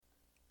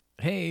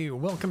Hey,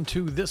 welcome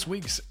to this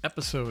week's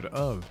episode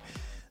of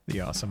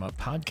the Awesome Up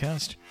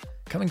Podcast,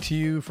 coming to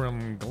you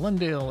from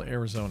Glendale,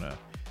 Arizona.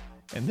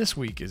 And this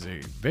week is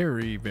a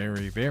very,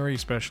 very, very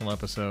special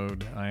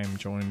episode. I am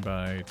joined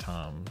by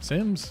Tom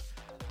Sims.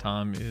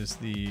 Tom is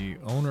the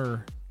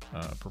owner,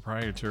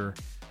 proprietor,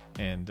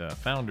 and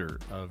founder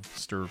of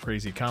Stir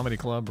Crazy Comedy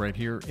Club right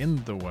here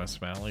in the West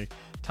Valley.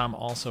 Tom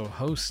also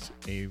hosts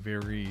a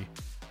very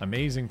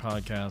amazing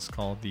podcast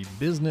called The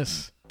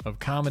Business of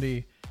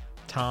Comedy.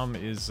 Tom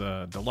is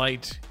a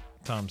delight.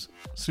 Tom's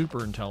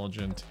super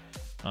intelligent,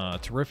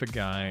 terrific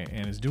guy,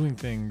 and is doing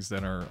things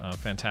that are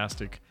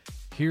fantastic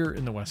here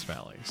in the West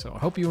Valley. So I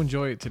hope you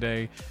enjoy it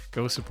today.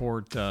 Go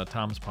support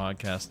Tom's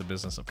podcast, The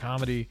Business of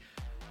Comedy.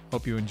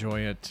 Hope you enjoy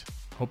it.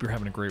 Hope you're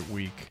having a great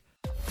week.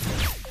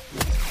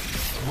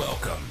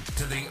 Welcome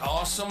to the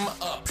Awesome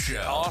Up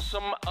Show.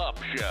 Awesome Up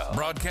Show.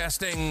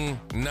 Broadcasting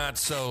not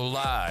so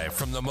live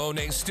from the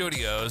Monet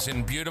Studios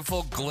in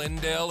beautiful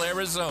Glendale,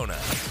 Arizona.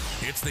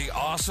 It's the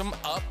Awesome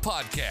Up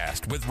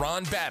Podcast with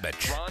Ron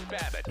Babbage.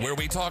 Where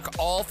we talk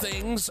all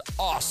things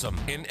awesome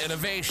in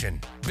innovation,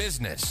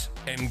 business,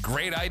 and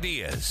great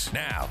ideas.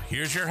 Now,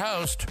 here's your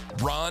host,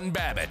 Ron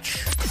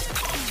Babbage.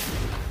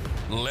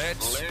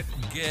 Let's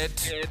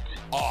get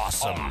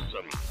awesome.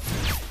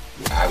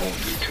 I won't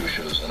do 2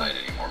 shows a night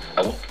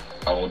anymore.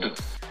 I won't do.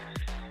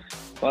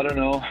 I don't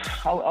know.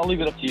 I'll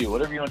leave it up to you.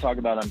 Whatever you want to talk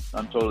about,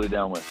 I'm totally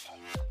down with.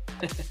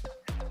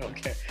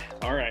 Okay.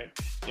 All right.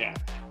 Yeah.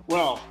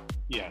 Well,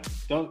 yeah.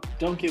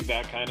 Don't give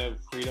that kind of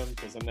freedom,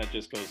 because then that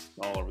just goes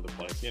all over the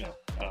place. You know,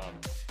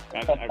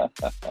 I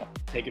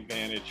take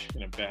advantage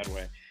in a bad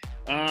way.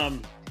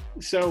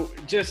 So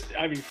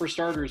for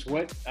starters,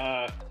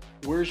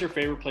 where's your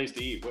favorite place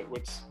to eat?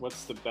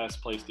 What's the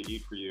best place to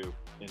eat for you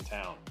in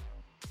town?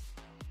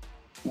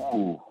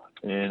 Ooh,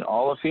 in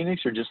all of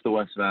Phoenix or just the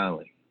West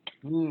Valley?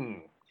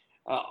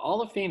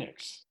 All of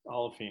Phoenix.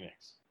 All of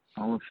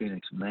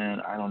Phoenix,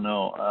 man. I don't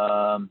know.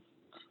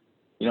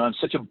 I'm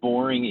such a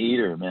boring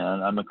eater,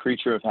 man. I'm a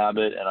creature of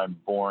habit, and I'm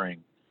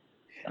boring.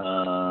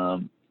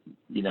 I'm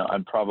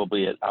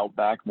probably at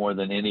Outback more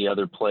than any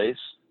other place.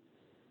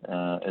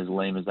 As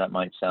lame as that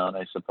might sound,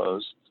 I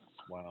suppose.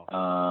 Wow.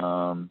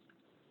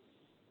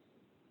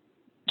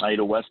 I eat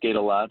at Westgate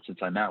a lot since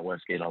I'm at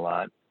Westgate a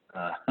lot.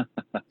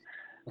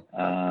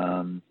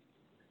 Man,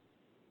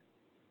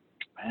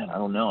 I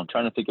don't know. I'm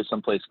trying to think of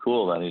someplace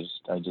cool that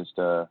I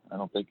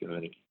don't think of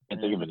any. Can't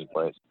think of any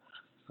place.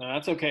 No,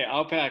 that's okay.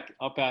 Outback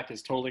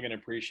is totally going to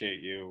appreciate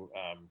you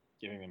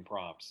giving them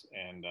props.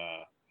 And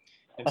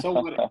so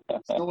what?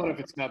 So what if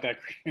it's not that?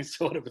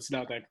 So what if it's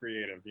not that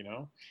creative? You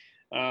know?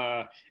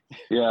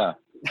 Yeah.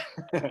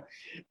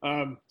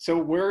 So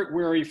where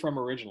are you from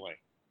originally?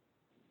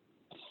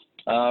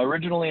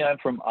 Originally, I'm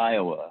from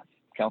Iowa,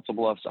 Council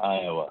Bluffs,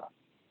 Iowa.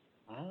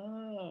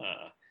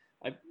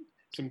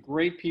 Some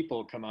great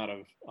people come out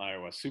of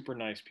Iowa. Super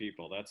nice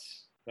people.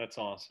 That's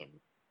awesome.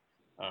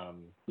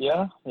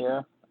 Yeah.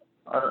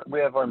 We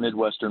have our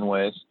Midwestern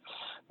ways.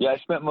 Yeah, I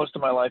spent most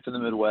of my life in the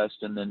Midwest,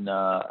 and then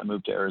I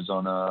moved to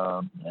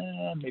Arizona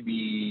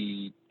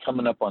maybe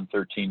coming up on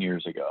 13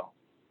 years ago.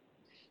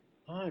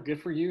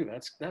 Good for you.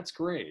 That's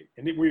great.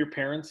 And were your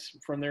parents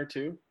from there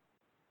too?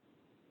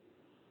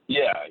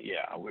 Yeah.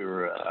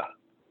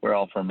 We're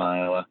all from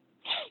Iowa.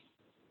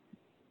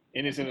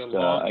 And is it a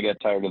long? I got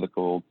tired of the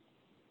cold.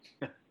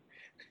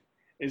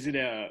 Is it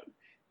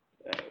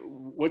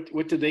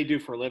what do they do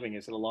for a living?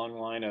 Is it a long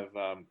line of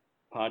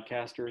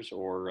podcasters,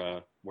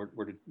 or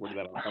where did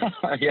that all come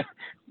from?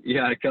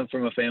 Yeah. I come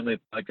from a family of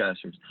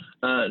podcasters.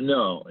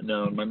 No.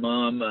 My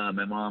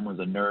mom was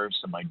a nurse,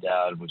 and my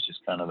dad was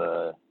just kind of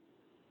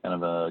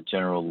a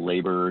general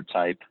laborer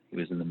type. He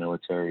was in the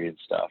military and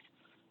stuff.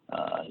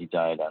 He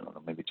died, I don't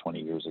know, maybe 20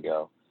 years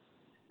ago.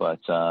 But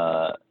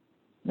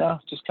no,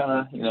 just kind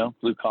of,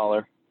 blue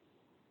collar.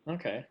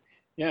 Okay.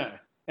 Yeah.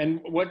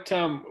 And what,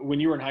 when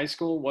you were in high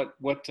school, what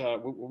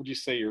would you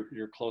say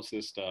your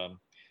closest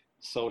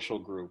social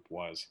group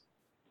was?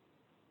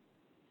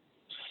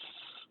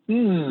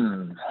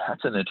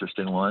 That's an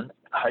interesting one.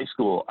 High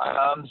school.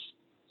 I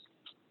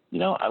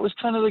was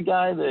kind of the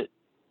guy that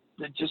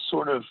just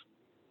sort of,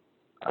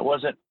 I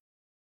wasn't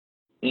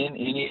in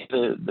any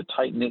of the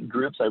tight-knit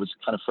groups. I was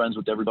kind of friends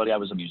with everybody. I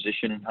was a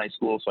musician in high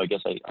school, so I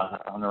guess I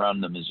hung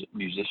around the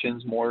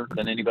musicians more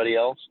than anybody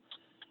else.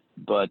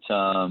 But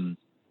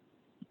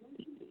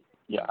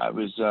I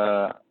was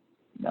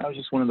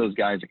just one of those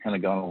guys that kind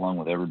of got along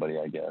with everybody,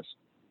 I guess.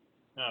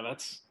 No,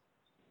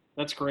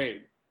 that's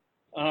great.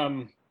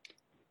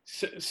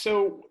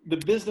 So the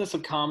business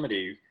of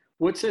comedy,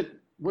 what's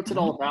it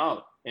all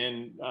about,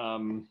 and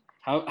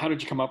how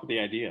did you come up with the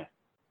idea?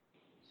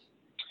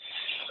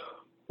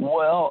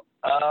 Well,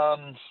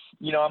 I'm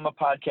a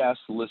podcast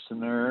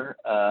listener.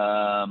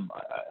 I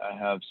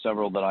have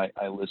several that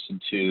I listen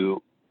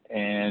to,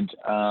 and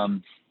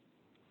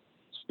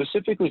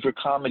specifically for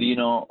comedy,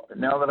 now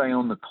that I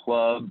own the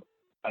club,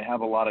 I have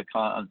a lot of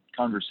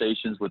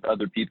conversations with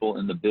other people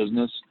in the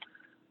business,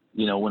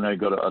 when I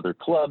go to other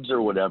clubs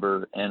or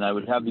whatever, and I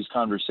would have these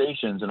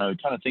conversations, and I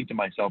would kind of think to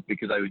myself,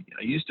 because I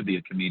used to be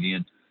a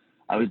comedian,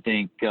 I would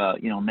think,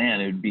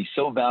 man, it would be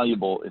so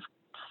valuable if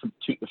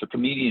a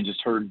comedian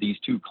just heard these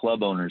two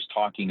club owners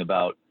talking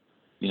about,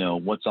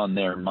 what's on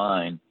their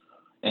mind.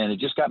 And it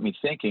just got me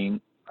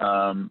thinking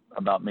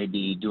about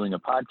maybe doing a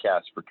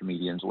podcast for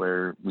comedians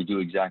where we do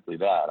exactly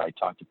that. I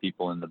talk to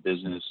people in the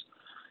business,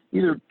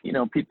 either,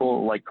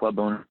 people like club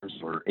owners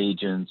or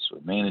agents or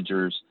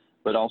managers,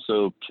 but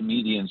also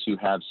comedians who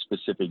have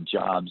specific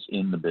jobs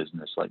in the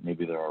business, like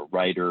maybe they're a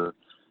writer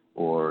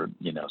or,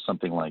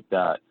 something like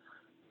that.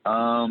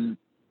 And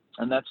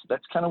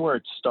that's kind of where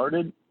it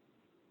started.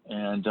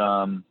 And,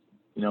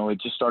 it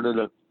just started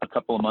a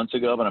couple of months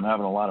ago, but I'm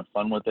having a lot of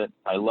fun with it.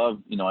 I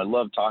love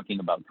talking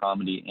about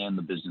comedy and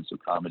the business of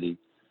comedy.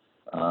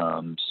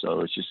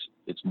 So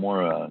it's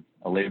more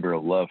a labor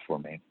of love for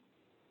me.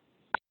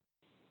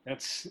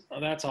 That's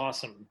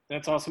awesome.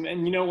 That's awesome.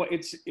 And you know what?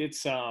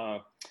 It's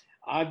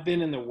I've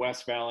been in the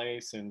West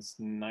Valley since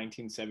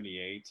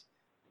 1978,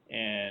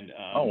 and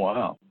oh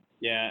wow.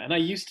 Yeah, and I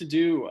used to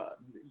do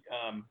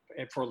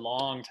for a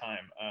long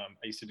time. I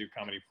used to do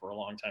comedy for a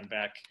long time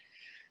back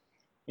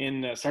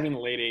in starting in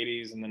the late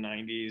 80s and the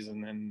 90s,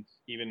 and then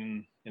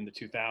even in the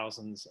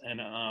 2000s.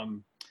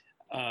 And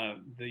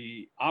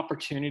the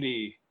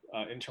opportunity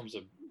in terms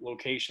of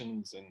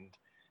locations and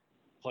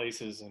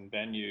places and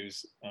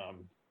venues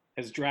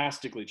has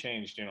drastically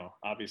changed,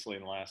 obviously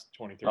in the last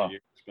 20, 30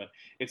 years. But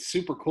it's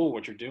super cool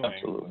what you're doing.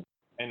 Absolutely.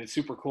 And it's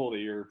super cool that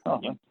you're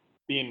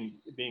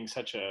being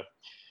such a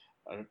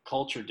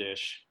culture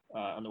dish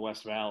in the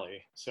West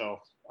Valley. So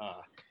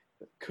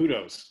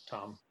kudos,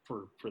 Tom,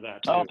 for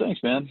that too. Oh,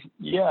 thanks, man.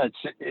 Yeah,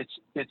 it's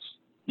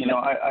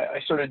I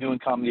started doing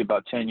comedy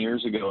about 10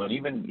 years ago, and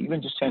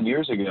even just 10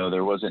 years ago,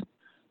 there wasn't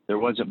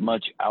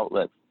much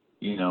outlet,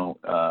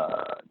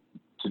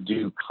 to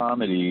do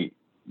comedy.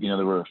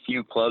 There were a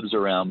few clubs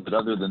around, but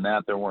other than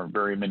that, there weren't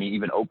very many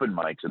even open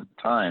mics at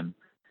the time.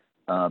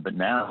 But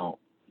now,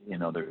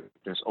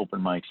 there's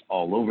open mics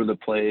all over the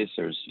place.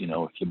 There's,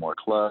 a few more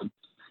clubs.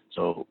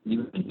 So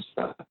even just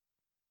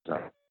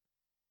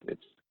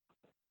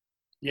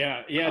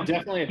it's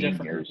definitely a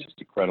different. Here is just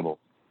incredible.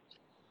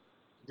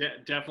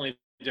 Definitely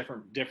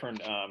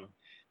different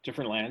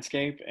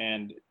landscape,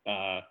 and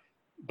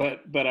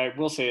but I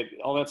will say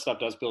all that stuff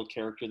does build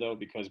character though,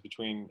 because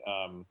between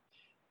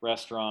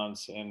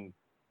restaurants and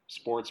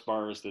sports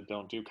bars that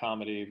don't do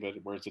comedy, but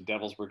where it's a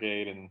Devil's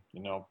Brigade and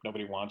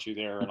nobody wants you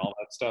there and all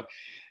that stuff.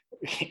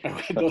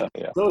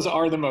 Those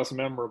are the most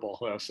memorable.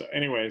 So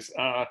anyways,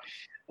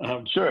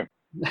 sure.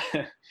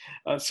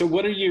 So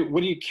what are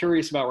you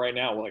curious about right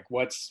now? Like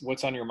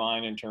what's on your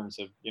mind in terms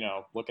of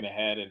looking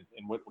ahead, and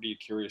what are you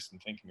curious and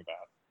thinking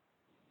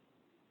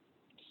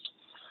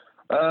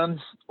about?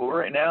 Well,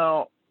 right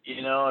now,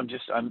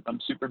 I'm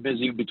super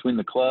busy between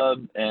the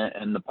club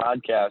and the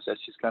podcast.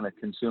 That's just kind of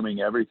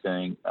consuming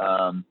everything.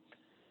 The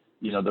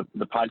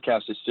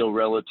podcast is still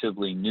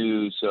relatively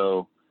new,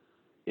 so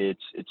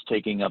it's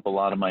taking up a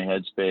lot of my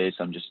headspace.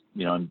 I'm just,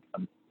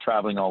 I'm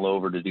traveling all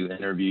over to do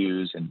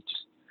interviews, and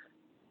just,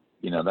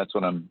 that's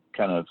what I'm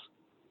kind of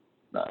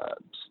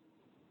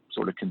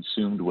sort of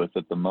consumed with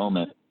at the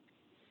moment.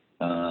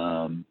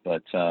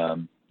 But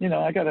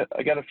I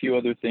got a few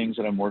other things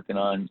that I'm working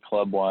on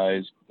club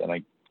wise that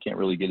I can't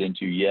really get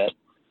into yet.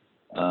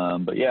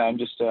 But yeah, I'm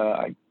just,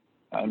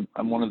 I'm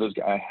one of those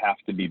guys. I have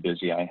to be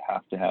busy. I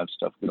have to have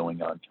stuff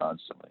going on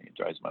constantly. It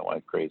drives my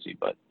wife crazy,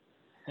 but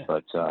yeah.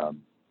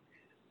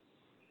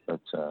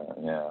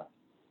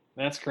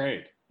 That's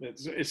great.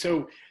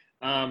 So,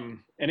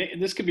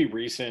 this could be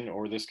recent,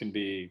 or this can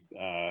be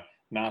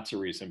not so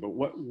recent, but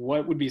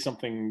what would be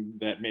something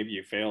that maybe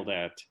you failed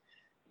at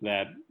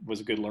that was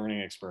a good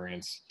learning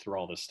experience through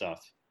all this stuff?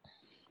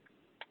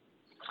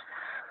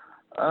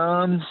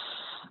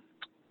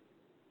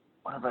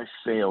 What have I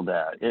failed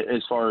at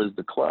as far as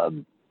the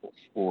club,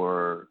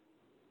 or?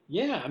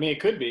 Yeah, I mean, it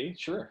could be,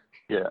 sure.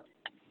 Yeah,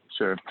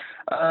 sure.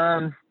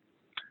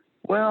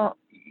 Well,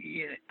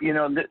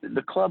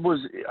 the club was,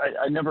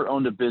 I never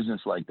owned a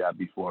business like that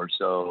before.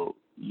 So,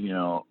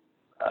 you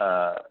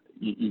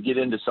get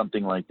into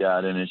something like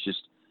that, and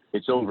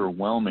it's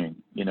overwhelming,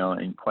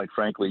 and quite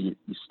frankly,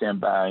 you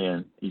stand back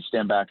and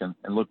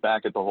look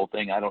back at the whole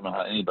thing. I don't know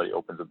how anybody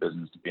opens a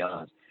business, to be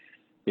honest.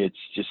 It's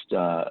just,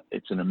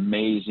 it's an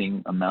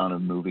amazing amount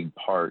of moving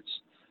parts.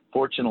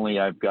 Fortunately,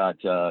 I've got,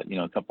 a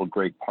couple of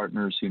great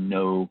partners who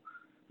know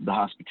the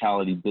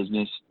hospitality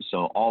business.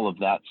 So all of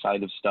that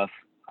side of stuff,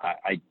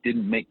 I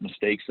didn't make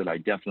mistakes that I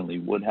definitely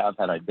would have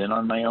had I been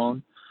on my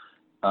own.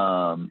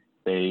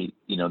 They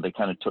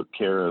kind of took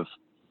care of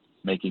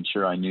making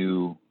sure I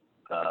knew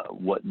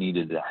what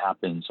needed to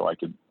happen so I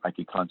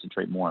could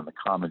concentrate more on the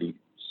comedy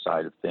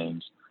side of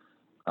things.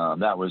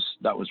 That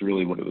was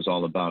really what it was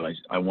all about.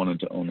 I wanted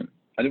to own it.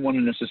 I didn't want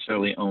to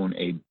necessarily own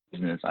a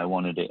business. I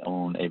wanted to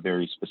own a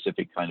very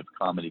specific kind of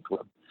comedy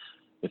club,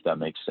 if that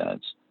makes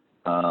sense.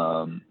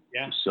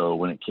 Yeah. So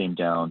when it came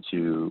down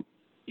to,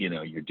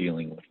 you're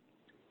dealing with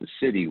the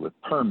city with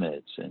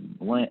permits and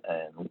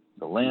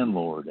the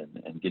landlord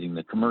and getting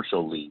the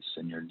commercial lease,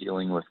 and you're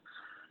dealing with,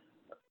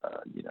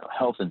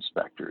 health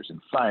inspectors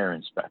and fire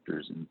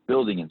inspectors and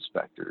building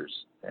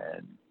inspectors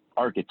and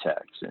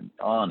architects and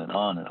on and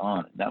on and on.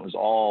 And that was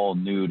all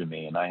new to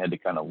me, and I had to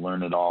kind of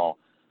learn it all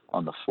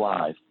on the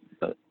fly.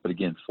 But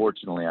again,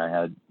 fortunately, I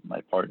had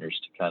my partners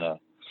to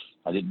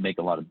I didn't make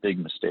a lot of big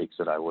mistakes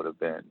that I would have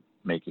been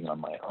making on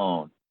my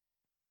own.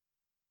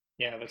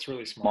 Yeah, that's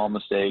really smart. Small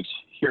mistakes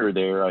here or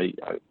there. I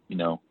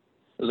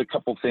there's a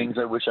couple things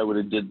I wish I would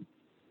have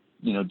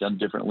done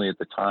differently at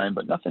the time,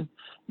 but nothing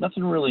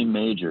really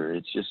major.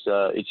 It's just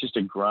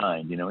a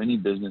grind. Any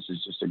business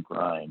is just a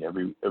grind.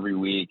 Every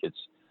week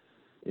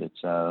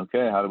it's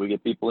okay, how do we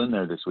get people in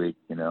there this week?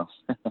 Yeah.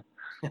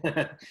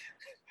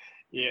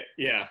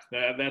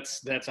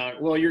 That's on.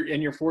 Well,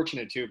 you're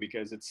fortunate too,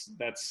 because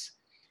that's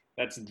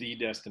the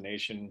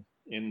destination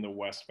in the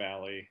West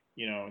Valley,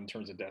 in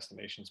terms of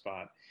destination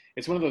spot.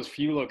 It's one of those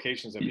few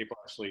locations that people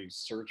actually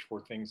search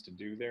for things to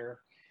do there,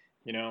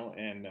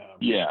 and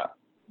yeah.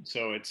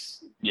 So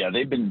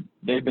they've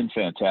been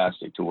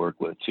fantastic to work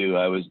with too.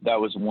 That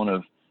was one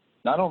of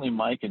not only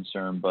my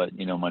concern, but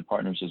my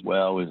partners as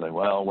well. Was like,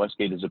 well,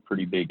 Westgate is a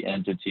pretty big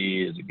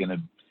entity. Is it going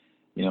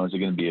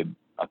to be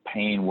a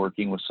pain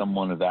working with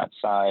someone of that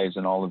size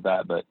and all of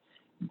that? But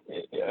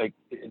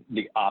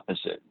the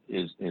opposite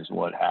is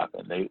what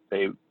happened.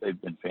 They've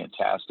been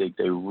fantastic.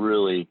 They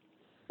really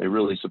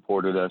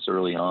supported us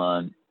early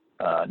on,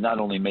 not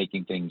only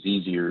making things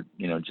easier,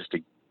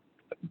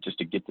 just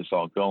to get this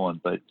all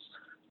going, but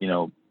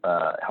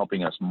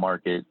helping us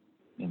market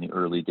in the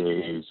early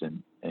days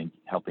and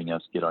helping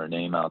us get our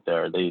name out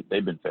there.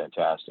 They've been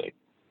fantastic.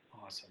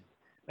 Awesome.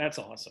 That's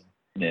awesome.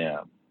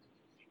 Yeah.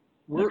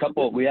 We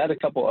had a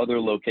couple other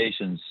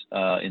locations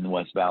in the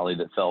West Valley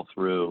that fell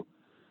through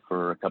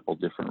for a couple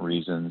different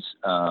reasons.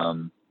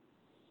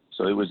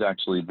 So it was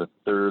actually the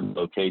third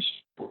location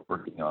we're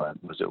working on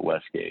was at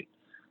Westgate.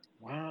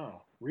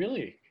 Wow.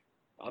 Really?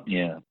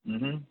 Yeah.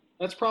 Mm-hmm.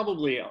 It's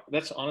probably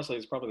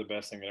the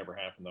best thing that ever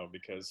happened, though,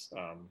 because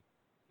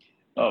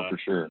for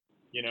sure.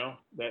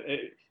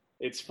 That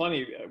it's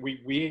funny.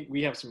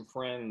 We have some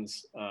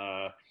friends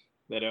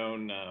that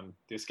own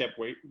the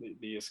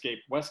Escape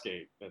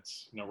Westgate.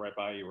 That's right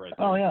by you right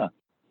there. Oh yeah.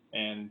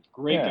 And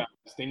great guys.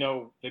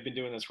 They've been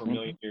doing this for a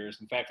million years.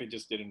 In fact, they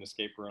just did an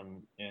escape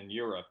room in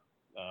Europe,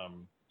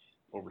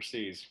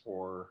 overseas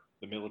for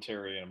the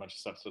military and a bunch of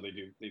stuff. So they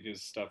do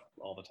stuff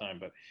all the time.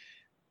 But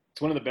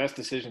it's one of the best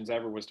decisions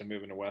ever was to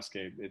move into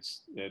Westgate.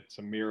 It's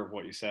a mirror of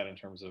what you said in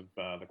terms of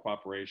the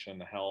cooperation,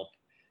 the help,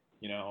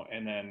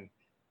 and then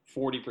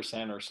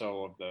 40% or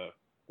so of the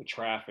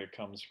traffic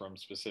comes from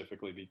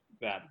specifically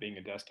that being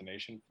a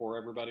destination for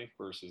everybody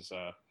versus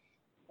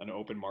an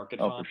open market.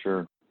 Oh, for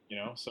sure.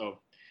 So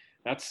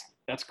that's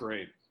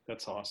great.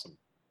 That's awesome.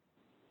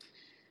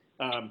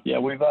 Yeah,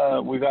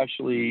 we've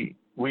actually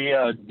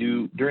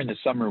do during the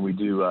summer we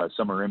do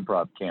summer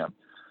improv camp,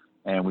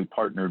 and we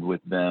partnered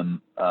with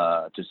them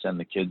to send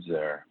the kids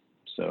there.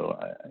 So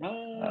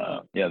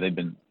they've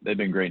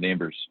been great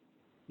neighbors.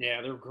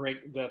 Yeah, they're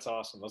great. That's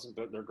awesome.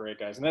 They're great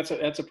guys, and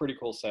that's a pretty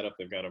cool setup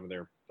they've got over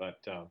there.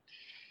 But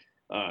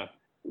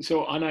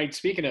so on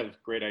speaking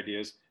of great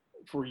ideas,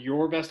 for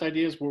your best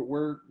ideas,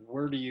 where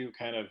do you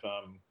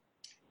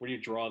where do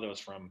you draw those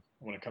from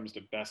when it comes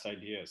to best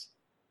ideas?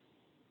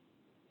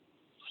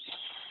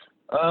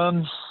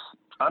 I'm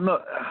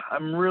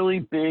really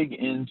big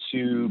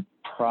into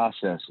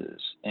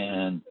processes,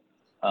 and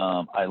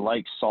I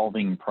like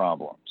solving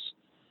problems,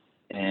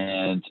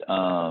 and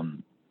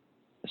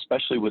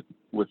especially with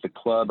the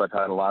club, I've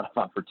had a lot of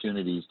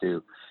opportunities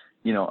to,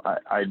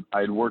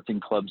 I'd worked in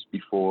clubs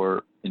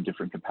before in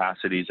different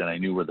capacities, and I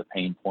knew where the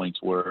pain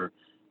points were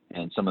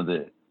and some of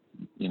the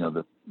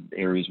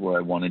areas where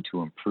I wanted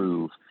to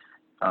improve.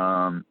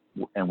 And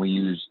we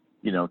use,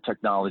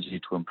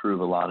 technology to improve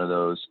a lot of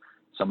those.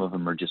 Some of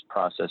them are just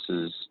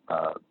processes,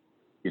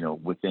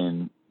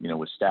 within,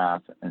 with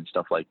staff and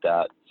stuff like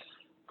that.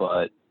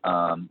 But,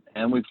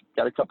 and we've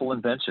got a couple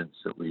inventions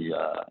that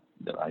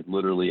that I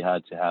literally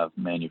had to have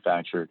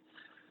manufactured.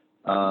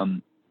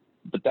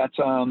 But that's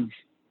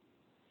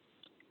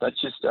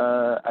just,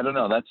 I don't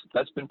know,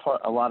 that's been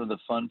a lot of the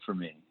fun for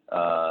me,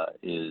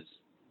 is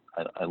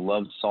I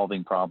love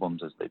solving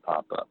problems as they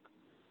pop up.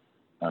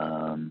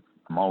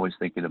 I'm always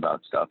thinking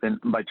about stuff, and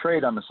by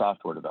trade, I'm a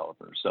software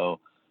developer. So,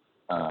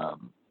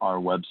 our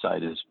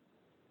website is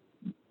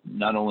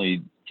not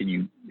only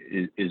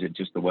is it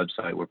just the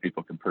website where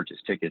people can purchase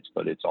tickets,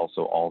 but it's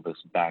also all this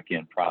back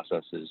end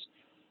processes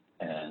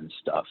and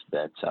stuff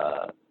that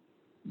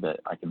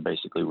I can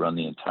basically run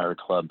the entire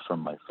club from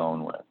my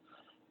phone with.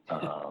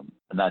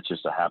 And that's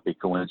just a happy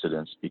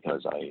coincidence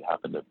because I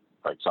happen to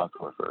write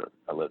software for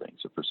a living,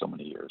 so for so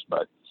many years.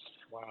 But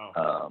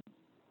wow,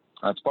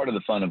 that's part of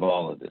the fun of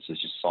all of this is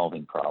just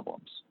solving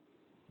problems.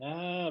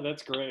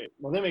 That's great.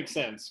 Well, that makes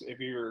sense. If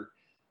you're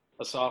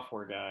a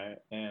software guy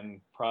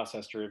and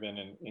process driven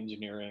and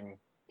engineering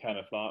kind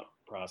of thought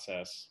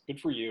process, good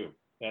for you.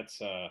 That's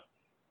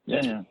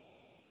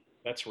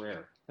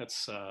rare.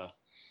 That's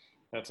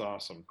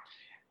awesome.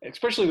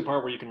 Especially the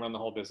part where you can run the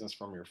whole business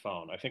from your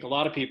phone. I think a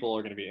lot of people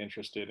are going to be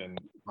interested in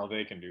how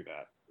they can do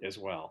that as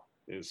well,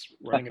 is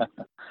running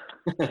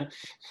it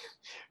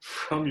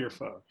from your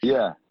phone.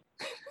 Yeah.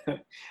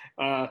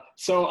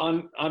 So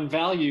on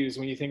values,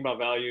 when you think about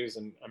values,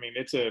 and I mean,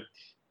 it's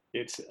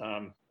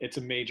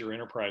a major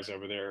enterprise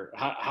over there.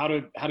 How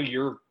do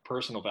your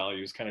personal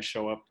values kind of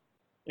show up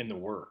in the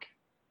work?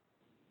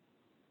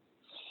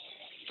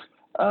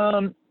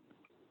 My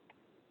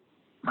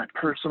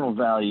personal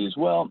values.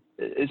 Well,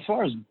 as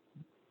far as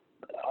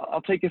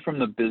I'll take it from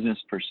the business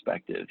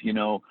perspective. You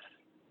know,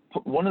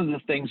 one of the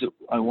things that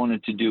I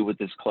wanted to do with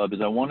this club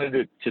is I wanted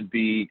it to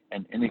be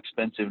an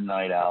inexpensive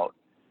night out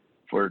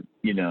for,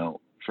 you know,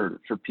 for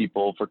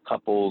people, for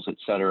couples,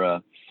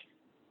 etc.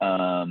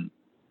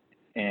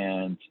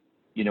 And,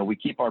 you know, we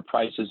keep our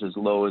prices as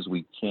low as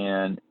we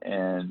can.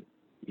 And,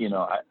 you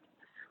know,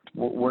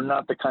 we're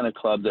not the kind of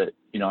club that,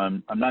 you know,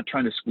 I'm not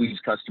trying to squeeze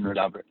customers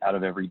out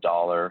of every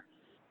dollar.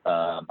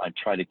 I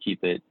try to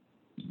keep it,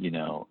 you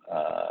know,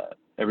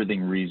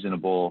 everything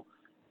reasonable.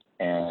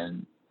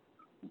 And,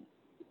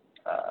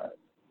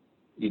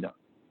 you know,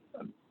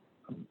 I'm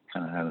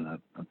kind of having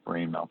a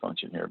brain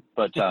malfunction here,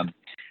 but,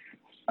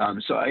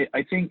 so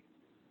I think,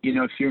 you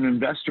know, if you're an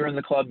investor in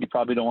the club, you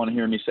probably don't want to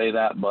hear me say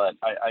that, but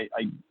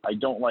I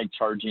don't like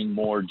charging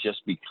more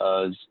just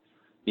because,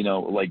 you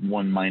know, like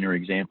one minor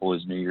example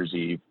is New Year's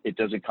Eve. It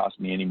doesn't cost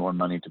me any more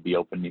money to be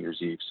open New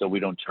Year's Eve, so we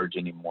don't charge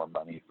any more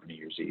money for New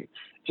Year's Eve.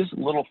 Just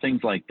little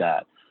things like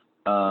that.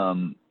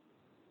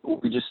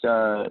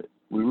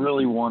 We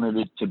really wanted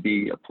it to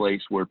be a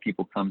place where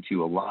people come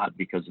to a lot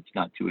because it's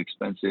not too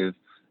expensive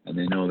and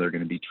they know they're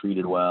going to be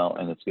treated well,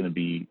 and it's going to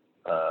be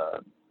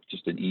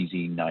just an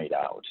easy night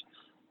out.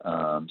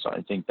 So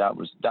I think that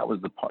was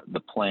the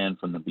plan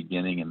from the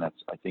beginning, and I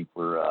think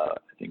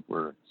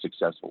we're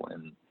successful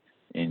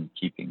in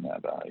keeping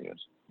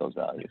those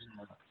values.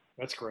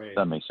 That's great.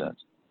 That makes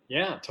sense.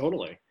 Yeah,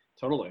 totally.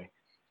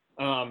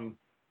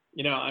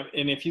 You know,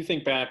 and if you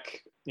think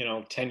back, you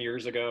know, 10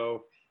 years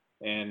ago,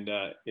 and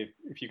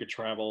if you could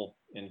travel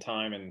in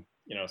time and,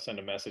 you know, send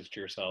a message to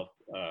yourself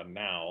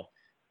now,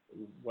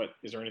 what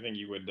is there anything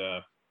you would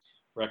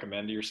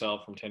recommend to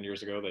yourself from 10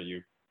 years ago that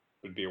you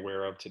would be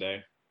aware of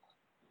today?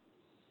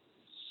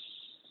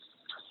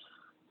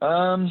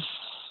 Man,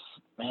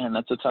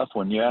 that's a tough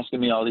one. You're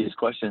asking me all these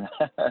questions.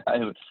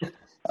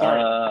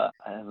 No,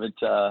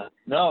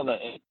 the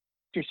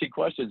interesting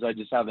questions. I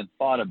just haven't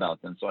thought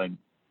about them. So I'm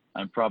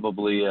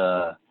probably,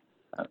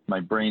 my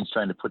brain's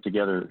trying to put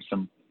together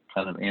some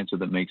kind of answer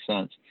that makes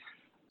sense.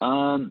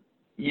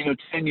 You know,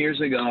 10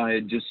 years ago, I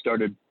had just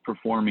started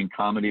performing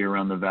comedy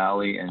around the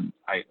Valley, and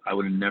I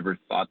would have never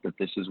thought that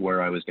this is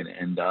where I was going to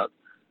end up.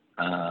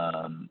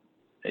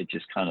 It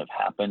just kind of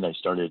happened. I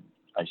started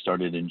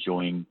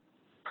enjoying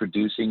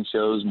producing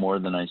shows more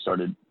than I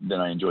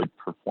enjoyed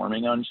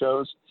performing on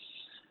shows.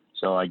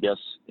 So I guess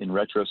in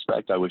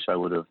retrospect, I wish I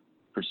would have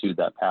pursued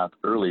that path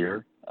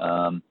earlier.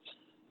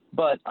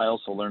 But I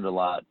also learned a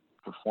lot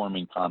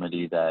performing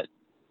comedy that,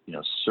 you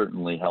know,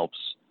 certainly helps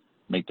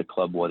make the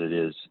club what it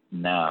is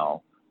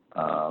now,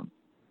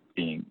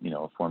 being, you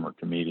know, a former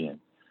comedian.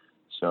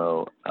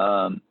 So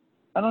I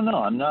don't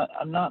know. I'm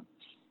not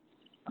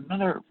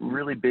a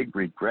really big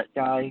regret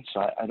guy,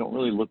 so I don't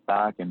really look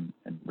back and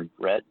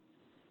regret.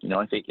 You know,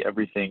 I think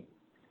everything,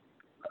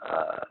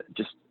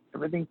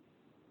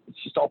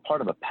 it's just all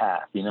part of a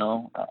path, you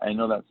know? I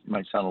know that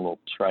might sound a little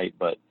trite,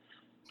 but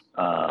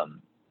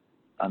I'm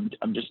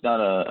just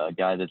not a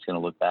guy that's going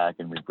to look back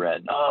and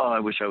regret, oh, I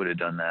wish I would have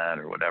done that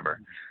or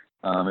whatever.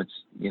 It's,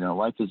 you know,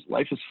 life is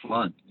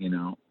fun, you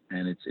know,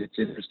 and it's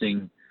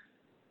interesting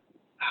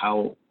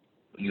how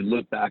you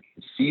look back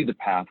and see the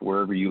path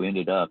wherever you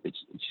ended up. It's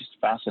just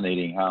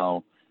fascinating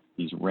how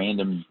these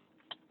random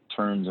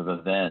turns of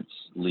events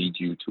lead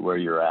you to where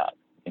you're at.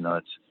 You know,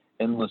 it's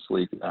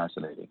endlessly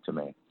fascinating to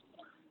me.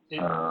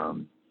 Yeah.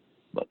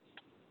 But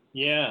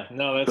yeah,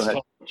 no, that's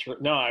totally true.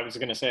 No, I was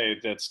going to say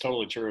that's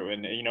totally true.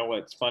 And you know,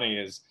 what's funny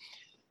is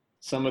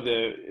some of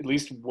at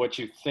least what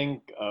you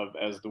think of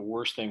as the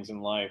worst things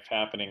in life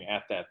happening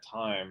at that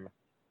time,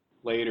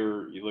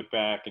 later you look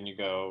back and you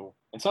go,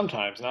 and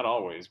sometimes, not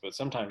always, but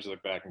sometimes you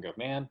look back and go,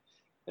 man,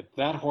 if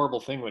that horrible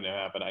thing wouldn't have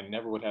happened, I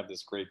never would have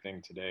this great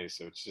thing today.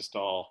 So it's just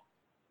all,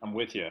 I'm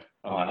with you.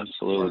 Oh,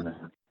 absolutely,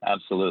 man.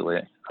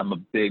 Absolutely. I'm a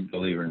big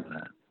believer in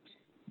that.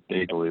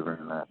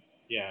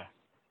 Yeah.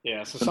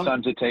 Yeah. So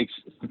sometimes it takes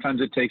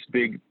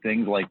big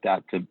things like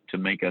that to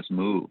make us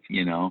move,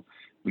 you know.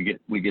 We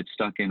get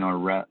stuck in our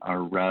ruts,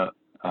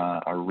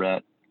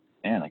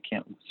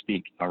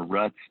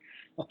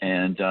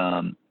 and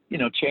you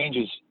know, change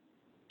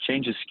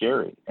is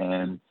scary,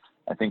 and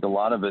I think a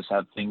lot of us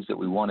have things that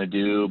we want to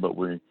do, but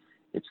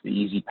it's the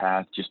easy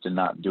path just to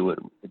not do it.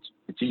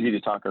 It's easy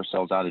to talk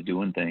ourselves out of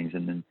doing things,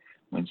 and then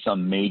when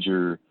some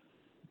major,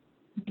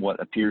 what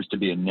appears to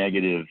be a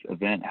negative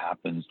event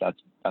happens,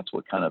 that's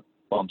what kind of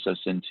bumps us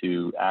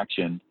into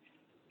action,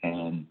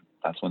 and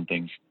that's when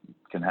things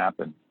can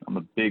happen. I'm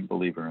a big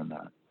believer in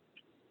that.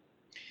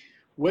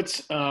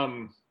 What's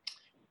an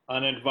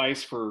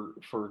advice for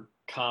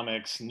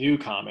comics, new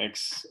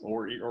comics,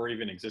 or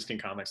even existing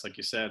comics, like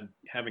you said,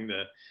 having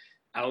the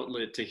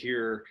outlet to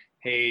hear,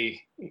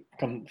 hey,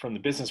 come from the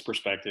business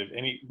perspective,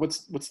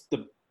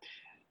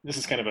 this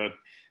is kind of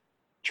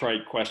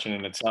trite question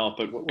in itself,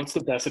 but what's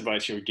the best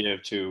advice you would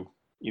give to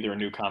either a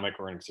new comic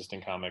or an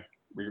existing comic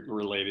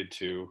related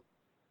to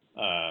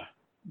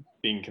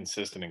being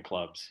consistent in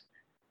clubs?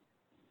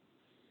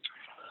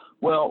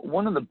 Well,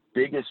 one of the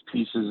biggest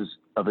pieces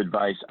of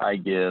advice I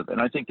give,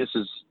 and I think this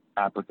is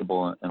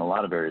applicable in a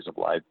lot of areas of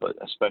life, but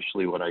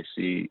especially what I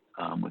see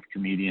with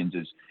comedians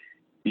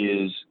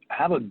is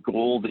have a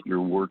goal that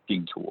you're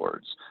working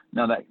towards.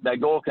 Now that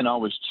goal can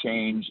always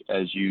change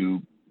as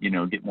you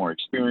get more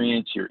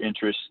experience, your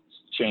interests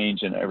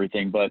change and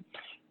everything, but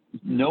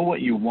know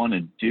what you want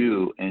to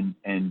do and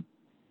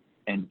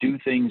do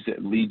things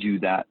that lead you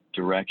that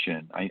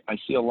direction. I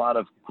see a lot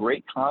of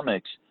great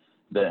comics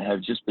that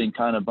have just been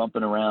kind of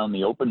bumping around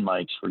the open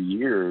mics for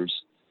years,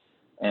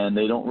 and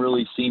they don't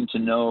really seem to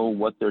know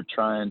what they're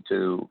trying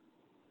to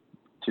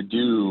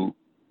do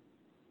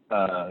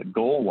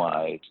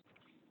goal-wise.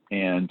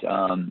 And,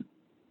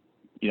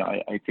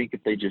 I think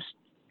if they just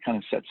kind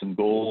of set some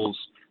goals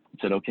and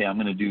said, okay, I'm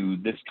going to do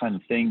this kind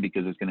of thing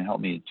because it's going to help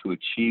me to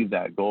achieve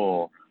that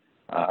goal,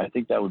 I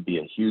think that would be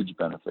a huge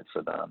benefit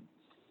for them.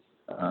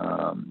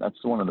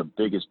 That's one of the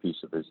biggest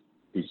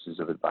pieces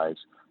of advice.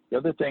 The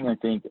other thing I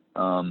think,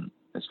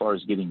 as far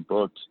as getting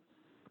booked,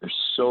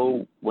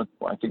 what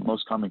I think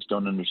most comics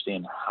don't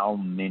understand how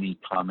many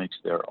comics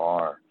there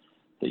are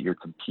that you're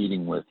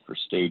competing with for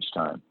stage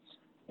time.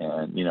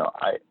 And,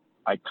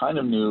 I kind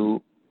of knew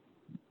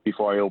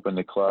before I opened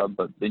the club,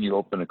 but then you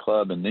open a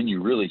club and then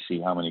you really see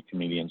how many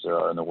comedians there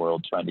are in the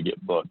world trying to get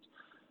booked.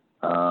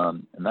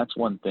 And that's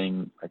one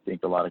thing I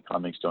think a lot of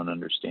comics don't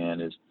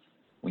understand is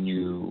when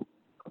you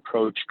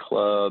approach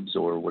clubs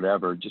or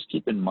whatever, just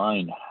keep in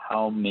mind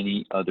how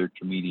many other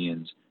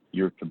comedians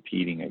you're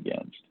competing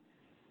against.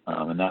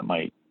 And that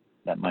might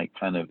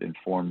kind of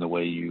inform the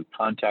way you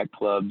contact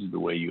clubs, the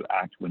way you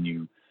act when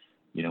you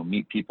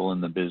meet people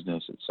in the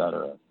business, et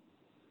cetera.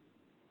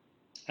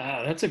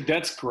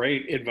 That's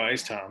great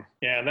advice, Tom.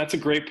 Yeah, and that's a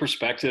great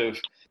perspective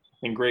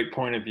and great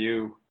point of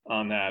view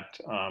on that,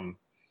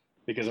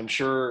 because I'm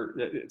sure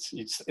that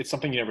it's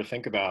something you never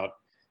think about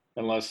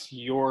unless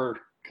you're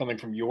coming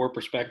from your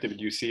perspective and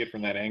you see it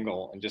from that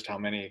angle, and just how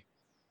many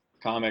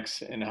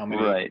comics and how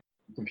many right.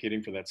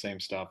 competing for that same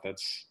stuff.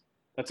 That's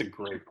a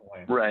great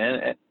point.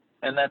 Right,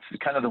 and that's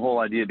kind of the whole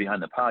idea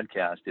behind the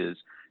podcast is,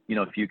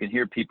 if you can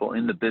hear people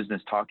in the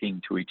business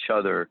talking to each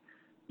other,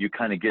 you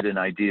kind of get an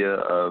idea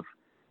of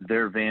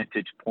their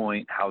vantage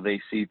point, how they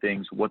see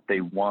things, what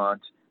they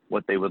want,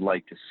 what they would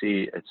like to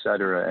see, et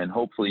cetera. And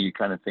hopefully you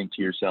kind of think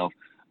to yourself,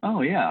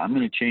 oh yeah, I'm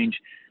going to change,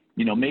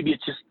 maybe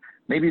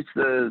it's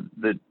the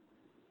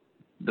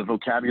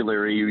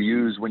vocabulary you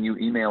use when you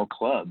email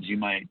clubs. You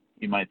might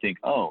think,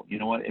 oh, you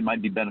know what, it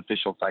might be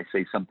beneficial if I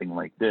say something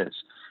like this.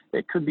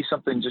 It could be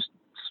something just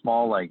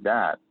small like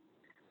that.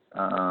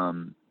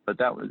 But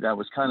that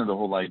was kind of the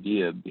whole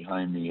idea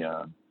behind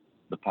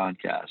the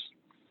podcast.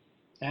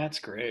 That's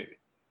great.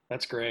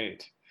 That's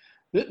great.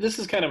 This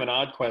is kind of an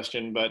odd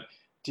question, but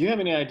do you have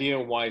any idea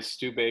why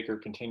Stu Baker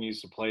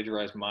continues to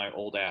plagiarize my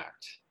old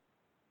act?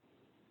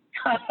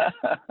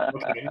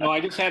 Okay. No, I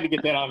just had to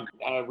get that on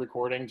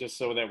recording just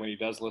so that when he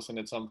does listen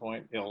at some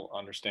point, he'll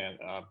understand.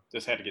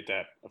 Just had to get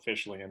that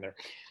officially in there.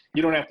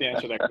 You don't have to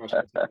answer that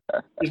question.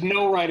 There's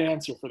no right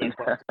answer for that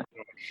question.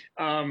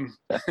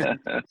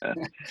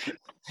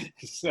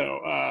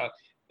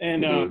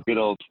 Good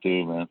old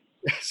Stu, man.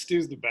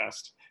 Stu's the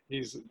best.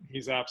 He's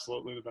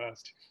absolutely the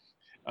best.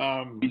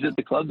 He's at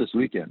the club this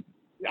weekend.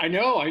 I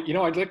know.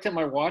 I looked at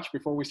my watch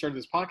before we started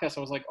this podcast.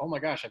 I was like, oh my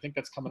gosh, I think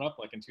that's coming up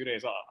like in 2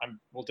 days.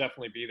 We'll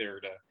definitely be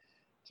there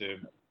to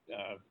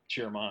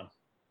cheer him on.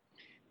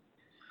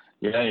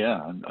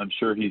 Yeah. I'm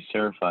sure he's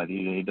terrified.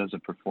 He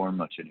doesn't perform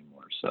much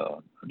anymore,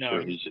 so I'm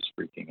sure he's just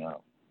freaking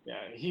out.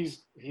 Yeah,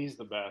 he's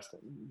the best.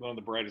 One of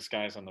the brightest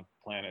guys on the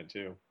planet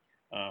too.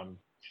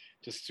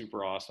 Just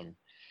super awesome.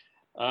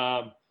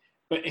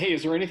 But hey,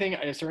 is there anything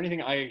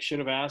I should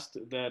have asked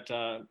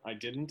that I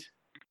didn't?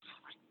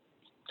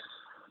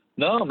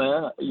 No,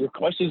 man, your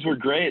questions were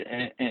great,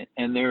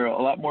 and they're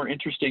a lot more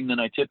interesting than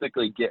I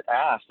typically get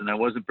asked, and I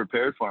wasn't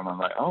prepared for them. I'm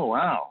like, oh,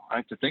 wow, I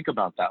have to think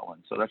about that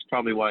one. So that's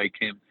probably why I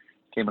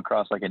came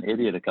across like an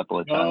idiot a couple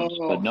of times.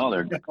 But no,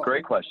 they're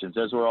great questions.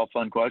 Those were all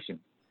fun questions.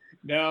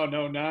 No,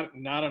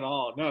 not at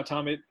all. No,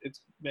 Tom,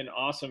 it's been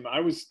awesome. I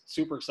was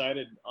super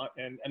excited,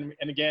 and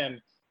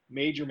again,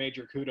 major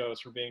kudos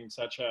for being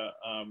such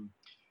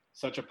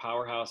a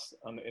powerhouse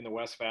in the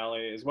West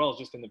Valley, as well as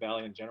just in the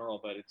Valley in general.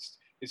 But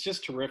it's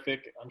just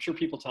terrific. I'm sure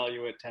people tell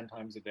you it 10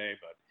 times a day,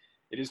 but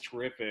it is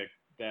terrific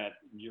that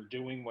you're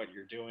doing what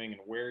you're doing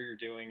and where you're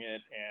doing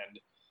it.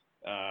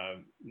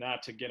 And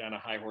not to get on a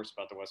high horse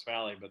about the West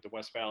Valley, but the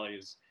West Valley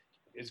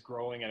is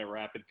growing at a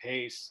rapid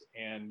pace.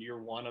 And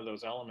you're one of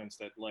those elements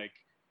that, like,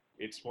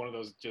 it's one of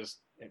those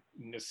just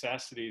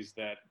necessities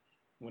that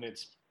when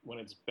it's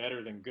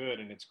better than good,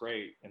 and it's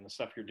great, and the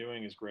stuff you're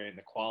doing is great, and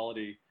the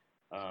quality,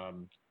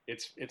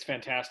 it's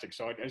fantastic.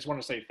 So I just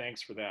want to say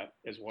thanks for that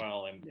as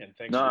well. And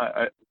thanks.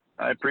 No,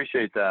 I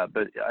appreciate that.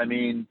 But I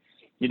mean,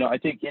 I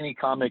think any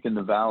comic in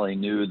the Valley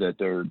knew that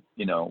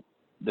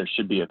there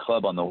should be a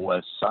club on the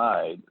West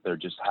Side. There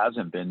just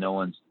hasn't been. No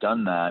one's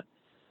done that.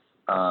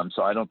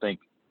 So I don't think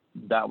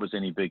that was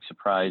any big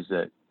surprise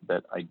that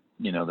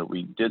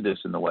we did this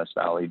in the West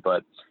Valley,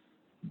 but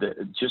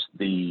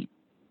the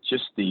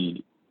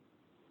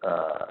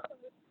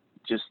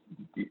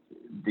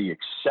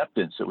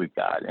acceptance that we've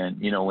got.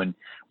 And,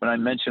 when I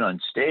mention on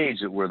stage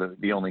that we're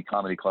the only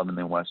comedy club in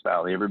the West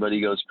Valley, everybody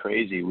goes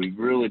crazy. We've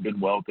really been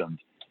welcomed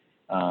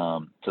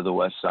to the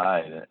West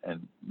Side,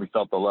 and we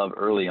felt the love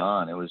early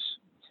on. It was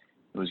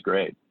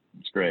great.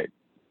 It's great.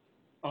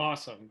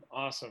 Awesome.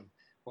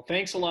 Well,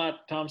 thanks a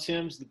lot, Tom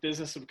Sims, The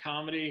Business of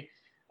Comedy.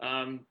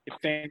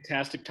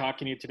 Fantastic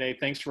talking to you today.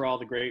 Thanks for all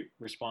the great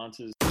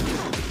responses.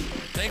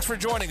 Thanks for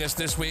joining us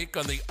this week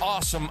on the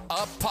Awesome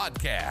Up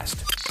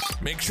Podcast.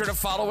 Make sure to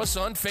follow us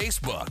on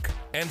Facebook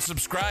and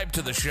subscribe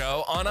to the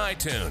show on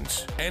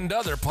iTunes and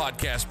other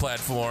podcast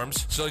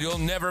platforms so you'll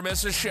never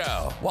miss a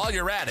show. While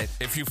you're at it,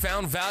 if you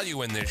found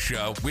value in this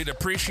show, we'd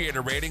appreciate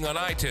a rating on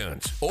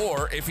iTunes,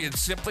 or if you'd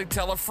simply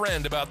tell a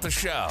friend about the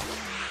show.